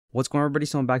What's going on, everybody?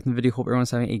 So I'm back in the video. Hope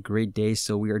everyone's having a great day.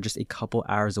 So we are just a couple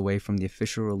hours away from the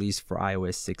official release for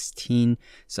iOS 16.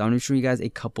 So I'm going to show you guys a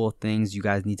couple of things you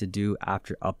guys need to do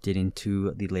after updating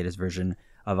to the latest version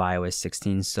of iOS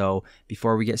 16. So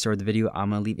before we get started with the video, I'm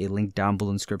going to leave a link down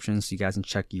below in the description so you guys can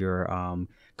check your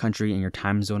country and your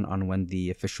time zone on when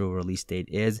the official release date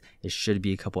is. It should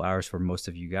be a couple hours for most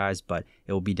of you guys, but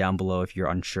it will be down below if you're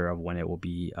unsure of when it will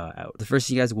be out. The first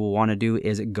thing you guys will want to do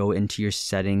is go into your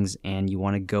settings, and you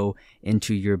want to go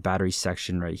into your battery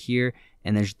section right here,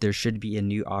 and there should be a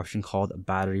new option called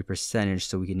battery percentage.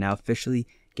 So we can now officially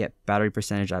get battery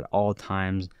percentage at all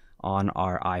times on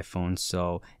our iPhone.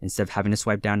 So instead of having to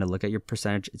swipe down to look at your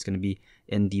percentage, it's going to be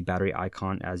in the battery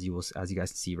icon as you guys can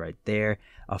see right there.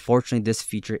 Fortunately, this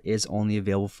feature is only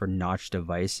available for notch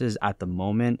devices at the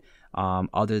moment,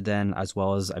 other than, as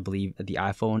well as I believe the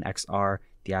iPhone XR,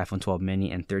 the iPhone 12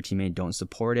 mini and 13 mini don't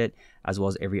support it, as well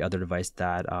as every other device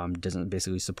that doesn't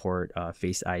basically support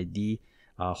Face ID.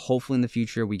 Hopefully in the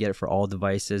future we get it for all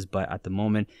devices, but at the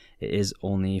moment it is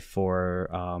only for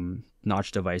notch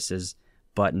devices,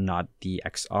 but not the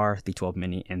XR, the 12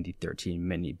 mini, and the 13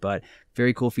 mini. But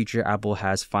very cool feature Apple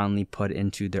has finally put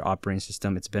into their operating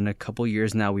system. It's been a couple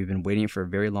years now. We've been waiting for a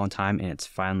very long time, and it's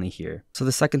finally here. So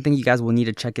the second thing you guys will need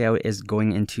to check out is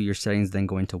going into your settings, then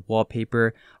going to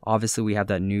wallpaper. Obviously, we have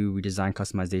that new redesigned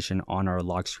customization on our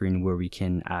lock screen where we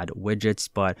can add widgets,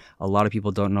 but a lot of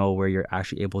people don't know where you're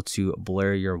actually able to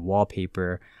blur your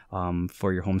wallpaper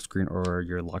for your home screen or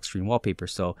your lock screen wallpaper.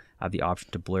 So I have the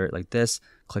option to blur it like this.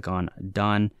 Click on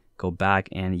done, go back,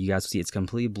 and you guys will see it's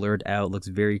completely blurred out. Looks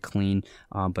very clean,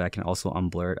 but I can also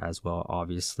unblur it as well,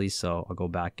 obviously. So I'll go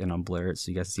back and unblur it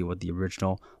so you guys see what the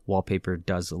original wallpaper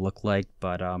does look like.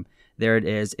 But there it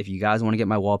is. If you guys want to get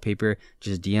my wallpaper,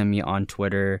 just DM me on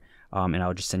Twitter, and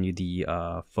I'll just send you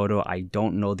the photo. I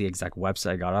don't know the exact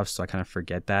website I got off, so I kind of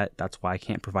forget that. That's why I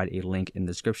can't provide a link in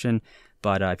the description.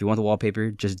 But if you want the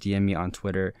wallpaper, just DM me on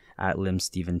Twitter at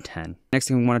limsteven10. Next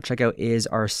thing we want to check out is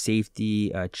our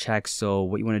safety check. So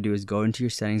what you want to do is go into your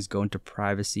settings, go into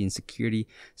privacy and security,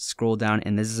 scroll down,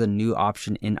 and this is a new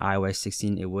option in iOS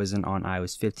 16. It wasn't on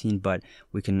iOS 15, but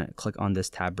we can click on this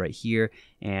tab right here.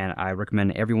 And I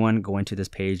recommend everyone go into this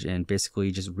page and basically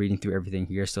just reading through everything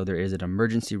here. So there is an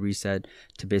emergency reset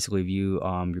to basically view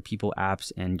your people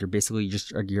apps, and you're basically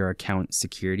just your account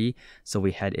security. So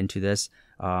we head into this.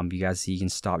 You guys see you can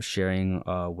stop sharing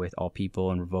with all people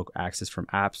and revoke access from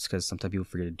apps, because sometimes people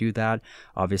forget to do that.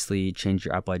 Obviously, change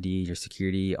your Apple ID, your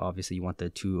security. Obviously, you want the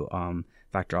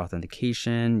two-factor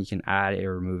authentication. You can add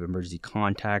or remove emergency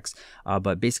contacts,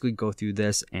 but basically go through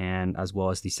this, and as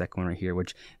well as the second one right here,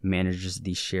 which manages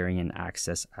the sharing and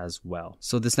access as well.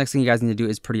 So this next thing you guys need to do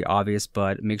is pretty obvious,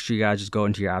 but make sure you guys just go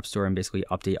into your app store and basically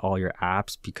update all your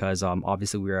apps, because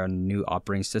obviously we're on a new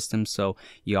operating system, so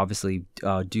you obviously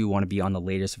do want to be on the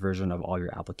latest version of all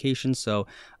your applications. So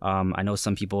I know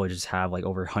some people just have like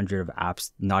over 100 of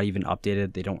apps not even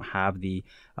updated. They don't have the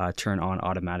turn on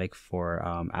automatic for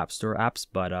App Store apps,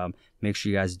 but make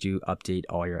sure you guys do update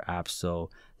all your apps so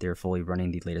they're fully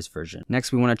running the latest version.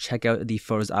 Next, we want to check out the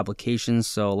Photos application.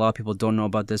 So a lot of people don't know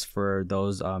about this. For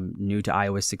those new to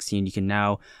iOS 16, you can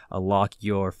now lock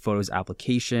your Photos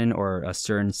application or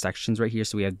certain sections right here.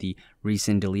 So we have the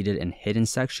recent, deleted, and hidden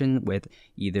section with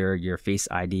either your Face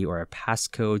ID or a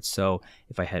passcode. So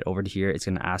if I head over to here, it's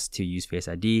going to ask to use Face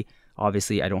ID.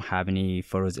 Obviously, I don't have any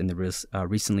photos in the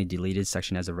recently deleted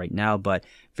section as of right now, but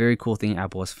very cool thing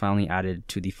Apple has finally added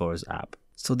to the Photos app.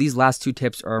 So these last two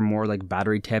tips are more like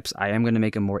battery tips. I am going to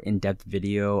make a more in-depth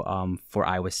video for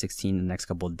iOS 16 in the next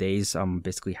couple of days,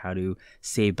 basically how to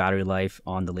save battery life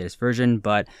on the latest version.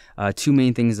 But two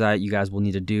main things that you guys will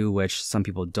need to do, which some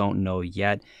people don't know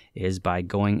yet, is by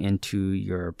going into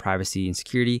your privacy and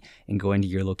security and going to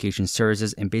your location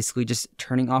services and basically just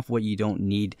turning off what you don't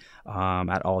need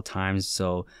at all times.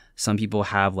 So some people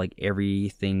have like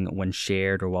everything when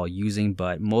shared or while using,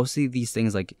 but mostly these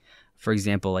things, like for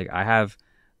example, like I have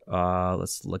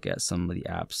let's look at some of the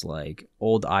apps like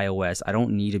old iOS. I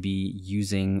don't need to be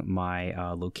using my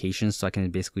location, so I can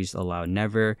basically just allow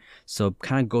never. So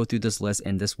kind of go through this list,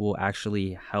 and this will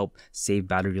actually help save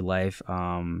battery life.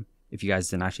 If you guys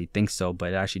didn't actually think so,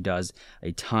 but it actually does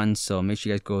a ton. So make sure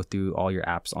you guys go through all your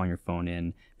apps on your phone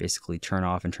and basically turn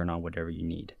off and turn on whatever you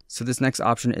need. So this next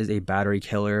option is a battery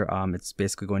killer. It's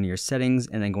basically going to your settings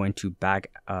and then going to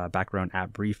background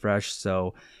app refresh.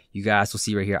 So you guys will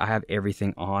see right here, I have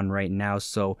everything on right now.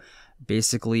 So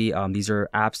basically these are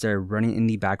apps that are running in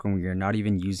the background where you're not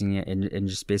even using it, and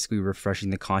just basically refreshing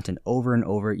the content over and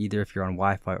over, either if you're on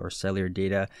Wi-Fi or cellular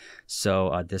data.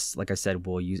 So this, like I said,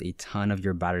 will use a ton of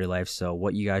your battery life. So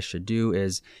what you guys should do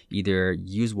is either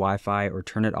use Wi-Fi or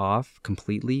turn it off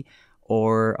completely,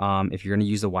 or if you're going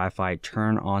to use the Wi-Fi,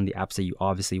 turn on the apps that you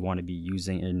obviously want to be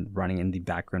using and running in the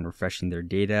background, refreshing their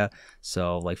data.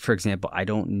 So like, for example, I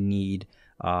don't need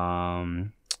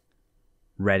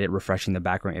Reddit refreshing the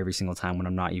background every single time when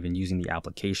I'm not even using the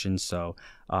application. So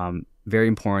very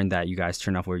important that you guys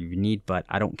turn off where you need, but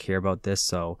I don't care about this,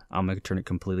 so I'm gonna turn it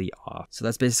completely off. So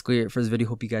that's basically it for this video.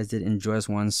 Hope you guys did enjoy this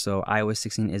one. So iOS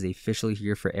 16 is officially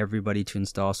here for everybody to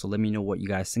install, so let me know what you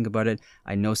guys think about it.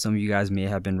 I know some of you guys may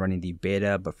have been running the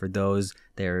beta, but for those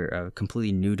that are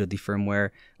completely new to the firmware,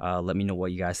 let me know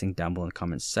what you guys think down below in the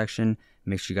comments section.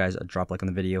 Make sure you guys drop a like on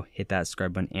the video, hit that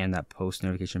subscribe button and that post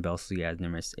notification bell so you guys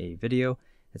never miss a video.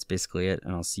 That's basically it,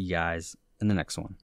 and I'll see you guys in the next one.